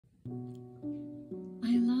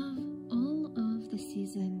I love all of the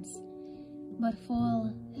seasons, but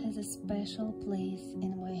fall has a special place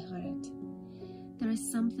in my heart. There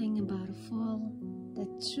is something about fall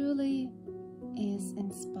that truly is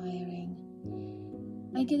inspiring.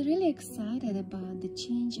 I get really excited about the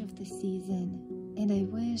change of the season, and I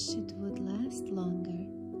wish it would last longer.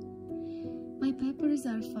 My peppers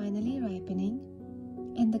are finally ripening,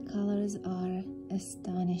 and the colors are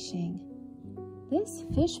astonishing. This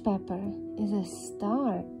fish pepper is a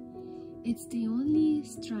star. It's the only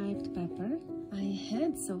striped pepper I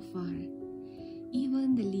had so far.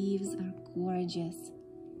 Even the leaves are gorgeous.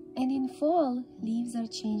 And in fall, leaves are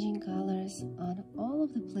changing colors on all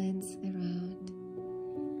of the plants around.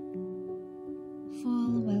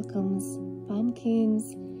 Fall welcomes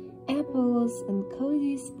pumpkins, apples, and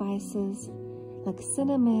cozy spices like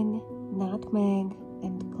cinnamon, nutmeg,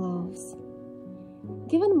 and cloves.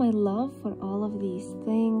 Given my love for all of these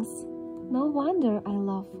things, no wonder I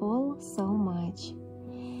love fall so much.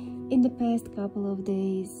 In the past couple of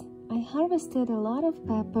days, I harvested a lot of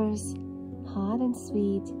peppers, hot and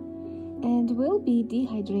sweet, and will be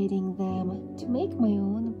dehydrating them to make my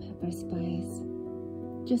own pepper spice.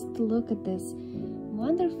 Just look at this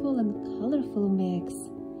wonderful and colorful mix.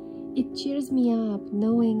 It cheers me up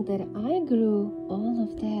knowing that I grew all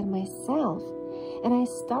of that myself, and I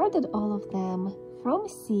started all of them from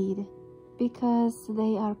seed because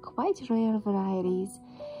they are quite rare varieties,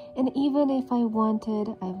 and even if I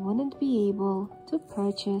wanted, I wouldn't be able to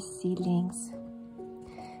purchase seedlings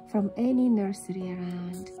from any nursery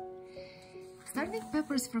around. Starting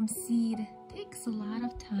peppers from seed takes a lot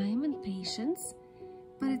of time and patience,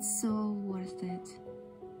 but it's so worth it.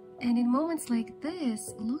 And in moments like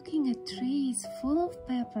this, looking at trees full of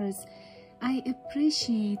peppers, I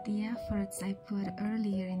appreciate the efforts I put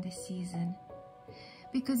earlier in the season.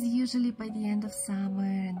 Because usually by the end of summer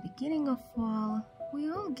and beginning of fall,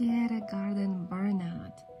 we all get a garden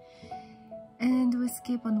burnout. And we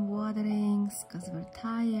skip on waterings because we're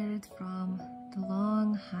tired from the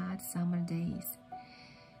long, hot summer days.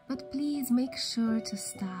 But please make sure to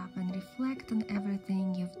stop and reflect on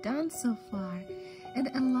everything you've done so far and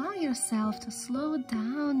allow yourself to slow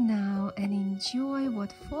down now and enjoy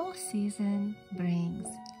what fall season brings.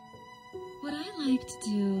 What I like to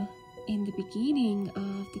do in the beginning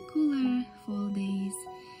of the cooler fall days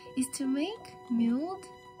is to make mulled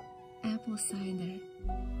apple cider.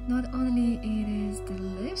 Not only it is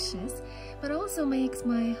delicious, but also makes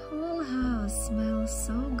my whole house smell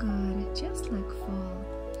so good, just like fall.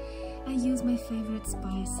 I use my favorite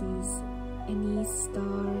spices, anise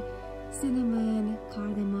star, cinnamon,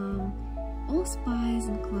 cardamom, allspice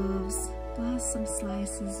and cloves, plus some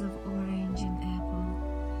slices of orange and apple.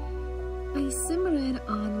 I simmer it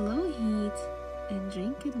on low heat and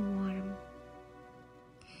drink it warm.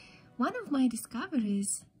 One of my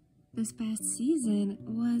discoveries this past season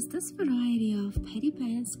was this variety of patty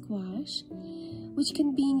pan squash, which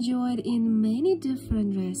can be enjoyed in many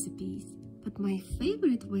different recipes, but my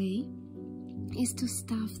favorite way is to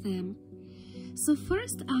stuff them. So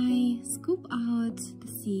first I scoop out the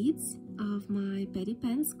seeds of my patty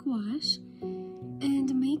pan squash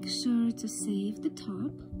and make sure to save the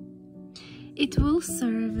top. It will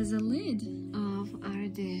serve as a lid of our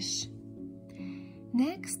dish.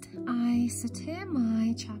 Next, I saute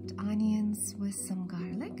my chopped onions with some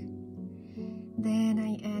garlic. Then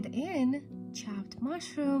I add in chopped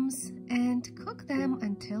mushrooms and cook them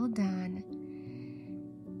until done.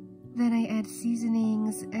 Then I add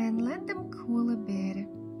seasonings and let them cool a bit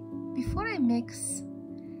before I mix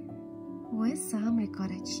with some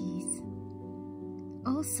ricotta cheese.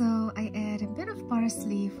 Also, I add a bit of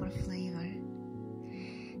parsley for flavor.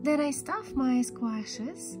 Then I stuff my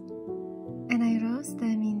squashes and I roast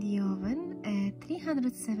them in the oven at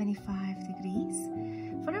 375 degrees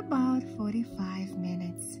for about 45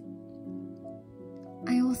 minutes.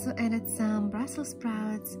 I also added some Brussels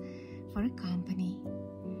sprouts for company.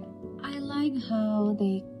 I like how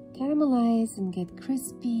they caramelize and get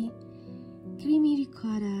crispy. Creamy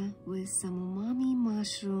ricotta with some umami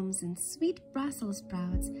mushrooms and sweet Brussels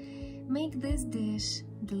sprouts make this dish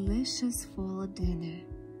delicious fall dinner.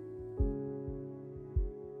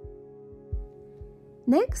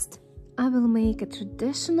 Next, I will make a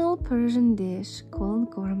traditional Persian dish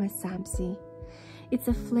called korma sabzi. It's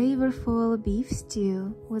a flavorful beef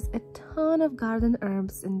stew with a ton of garden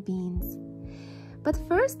herbs and beans. But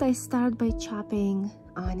first I start by chopping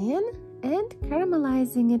onion and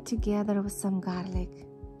caramelizing it together with some garlic.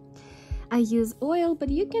 I use oil, but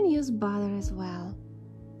you can use butter as well.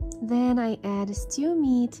 Then I add stew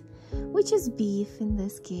meat, which is beef in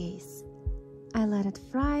this case. I let it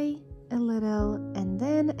fry a little and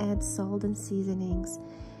then add salt and seasonings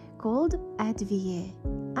called advieh.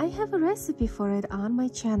 I have a recipe for it on my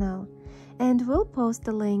channel and will post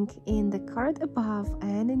the link in the card above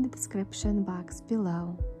and in the description box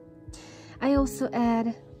below. I also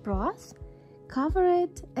add broth, cover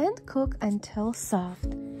it and cook until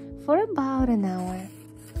soft for about an hour.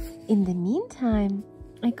 In the meantime,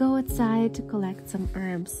 I go outside to collect some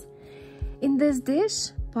herbs. In this dish,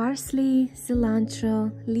 parsley,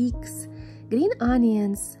 cilantro, leeks, green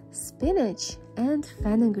onions, spinach, and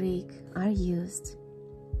fenugreek are used.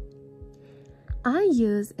 I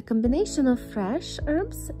use a combination of fresh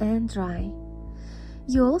herbs and dry.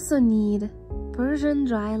 You also need Persian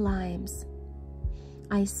dry limes.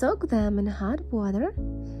 I soak them in hot water,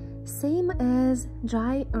 same as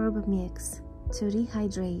dry herb mix, to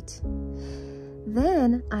rehydrate.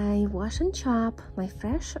 Then I wash and chop my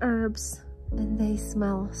fresh herbs, and they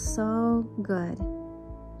smell so good.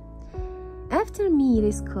 After meat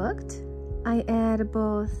is cooked, I add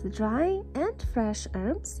both dry and fresh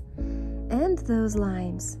herbs and those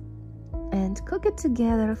limes and cook it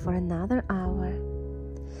together for another hour.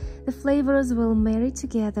 The flavors will marry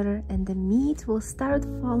together and the meat will start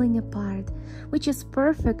falling apart, which is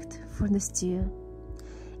perfect for the stew.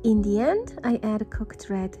 In the end, I add cooked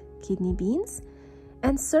red kidney beans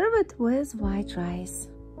and serve it with white rice.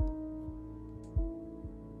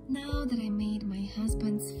 Now that I made my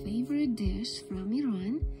husband's favorite dish from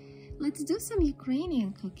Iran, let's do some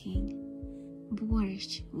Ukrainian cooking.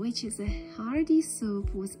 Borscht, which is a hearty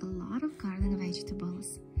soup with a lot of garden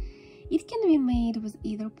vegetables. It can be made with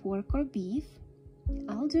either pork or beef.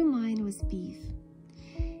 I'll do mine with beef.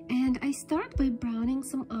 And I start by browning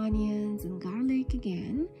some onions and garlic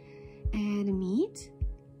again. Add meat,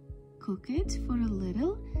 cook it for a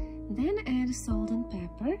little, then add salt and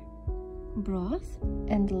pepper, broth,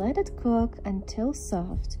 and let it cook until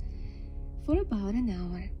soft for about an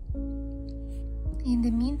hour. In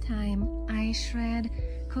the meantime, I shred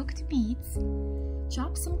cooked beets,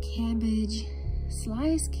 chop some cabbage,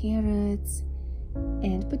 slice carrots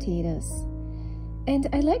and potatoes. And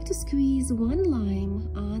I like to squeeze one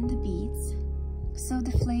lime on the beets so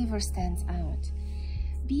the flavor stands out.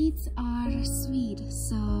 Beets are sweet,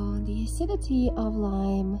 so the acidity of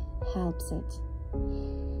lime helps it.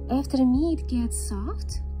 After meat gets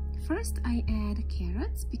soft, first I add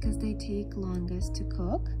carrots because they take longest to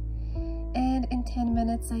cook. And in 10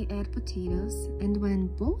 minutes I add potatoes, and when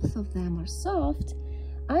both of them are soft,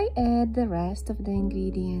 I add the rest of the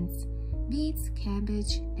ingredients, beets,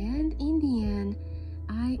 cabbage, and in the end,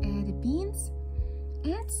 I add beans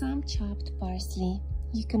and some chopped parsley.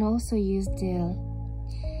 You can also use dill.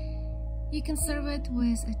 You can serve it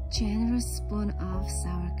with a generous spoon of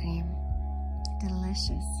sour cream.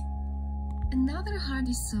 Delicious. Another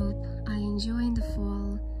hearty soup I enjoy in the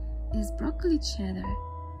fall is broccoli cheddar.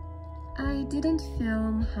 I didn't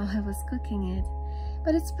film how I was cooking it,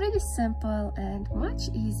 but it's pretty simple and much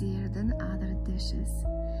easier than other dishes.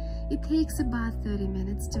 It takes about 30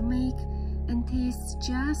 minutes to make and tastes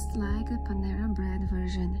just like the Panera bread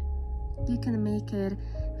version. You can make it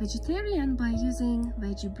vegetarian by using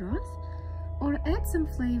veggie broth or add some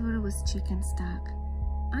flavor with chicken stock.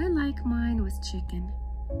 I like mine with chicken.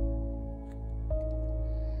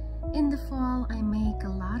 In the fall, I make a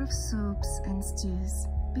lot of soups and stews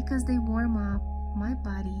because they warm up my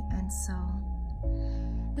body and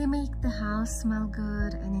soul. They make the house smell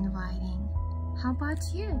good and inviting. How about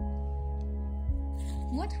you?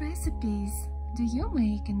 What recipes do you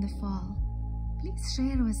make in the fall? Please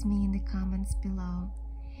share with me in the comments below.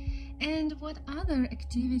 And what other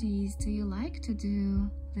activities do you like to do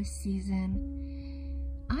this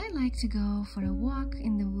season? I like to go for a walk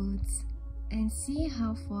in the woods and see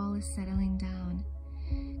how fall is settling down.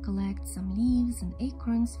 Collect some leaves and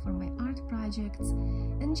acorns for my art projects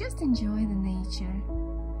and just enjoy the nature.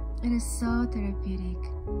 It is so therapeutic.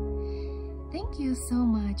 Thank you so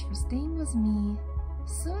much for staying with me.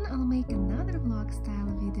 Soon I'll make another vlog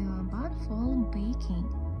style video about fall baking.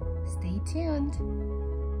 Stay tuned.